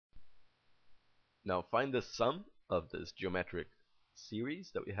Now find the sum of this geometric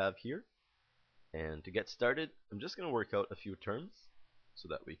series that we have here. And to get started, I'm just going to work out a few terms so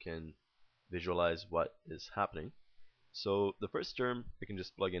that we can visualize what is happening. So the first term, we can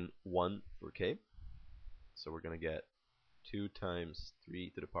just plug in 1 for k. So we're going to get 2 times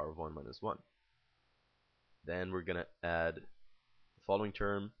 3 to the power of 1 minus 1. Then we're going to add the following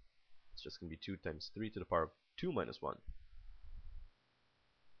term. It's just going to be 2 times 3 to the power of 2 minus 1.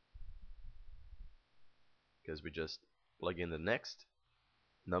 Because we just plug in the next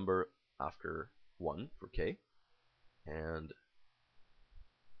number after 1 for k. And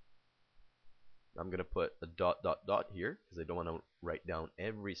I'm going to put a dot dot dot here because I don't want to write down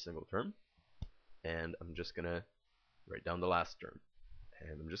every single term. And I'm just going to write down the last term.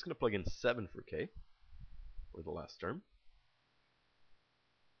 And I'm just going to plug in 7 for k for the last term.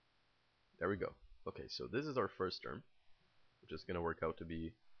 There we go. Okay, so this is our first term, which is going to work out to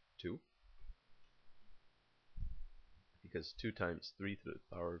be 2. Because 2 times 3 to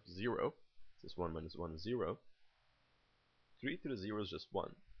the power of 0, this is 1 minus 1 is 0. 3 to the 0 is just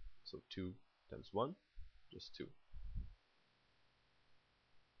 1. So 2 times 1, just 2.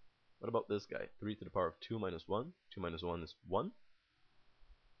 What about this guy? 3 to the power of 2 minus 1. 2 minus 1 is 1.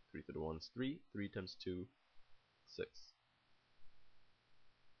 3 to the 1 is 3. 3 times 2, 6.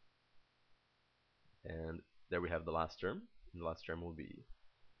 And there we have the last term. And the last term will be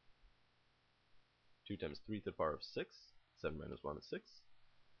 2 times 3 to the power of 6. 7 minus 1 is 6.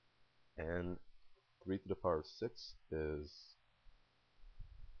 And 3 to the power of 6 is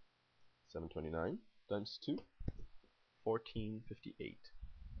 729 times 2, 1458.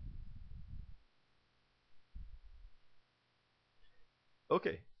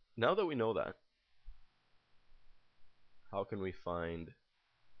 Okay, now that we know that, how can we find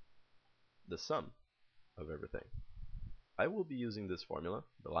the sum of everything? I will be using this formula,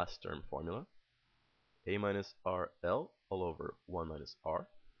 the last term formula, a minus RL all over 1 minus R.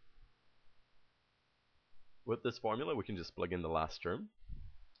 With this formula, we can just plug in the last term,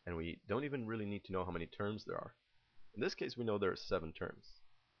 and we don't even really need to know how many terms there are. In this case, we know there are 7 terms,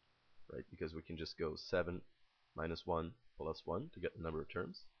 right? Because we can just go 7 minus 1 plus 1 to get the number of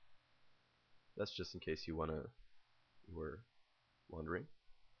terms. That's just in case you were wondering.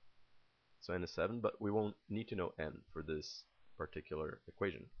 So n is 7, but we won't need to know n for this particular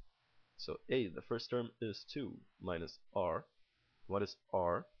equation. So a, the first term, is 2 minus r. What is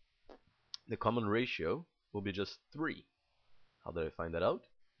r? The common ratio will be just 3. How did I find that out?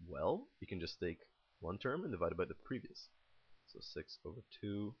 Well, you can just take one term and divide it by the previous. So 6 over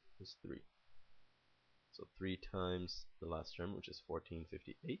 2 is 3. So 3 times the last term, which is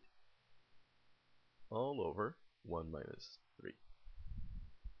 1458, all over 1 minus 3.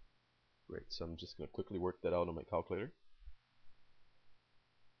 Great, so I'm just going to quickly work that out on my calculator.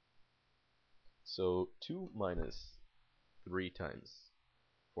 So 2 minus 3 times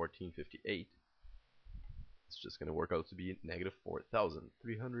 1458 is just going to work out to be negative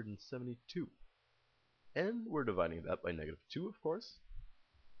 4,372. And we're dividing that by negative 2, of course.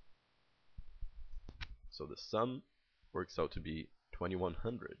 So the sum works out to be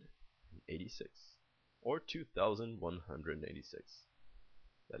 2186, or 2186.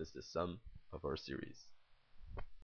 That is the sum of our series.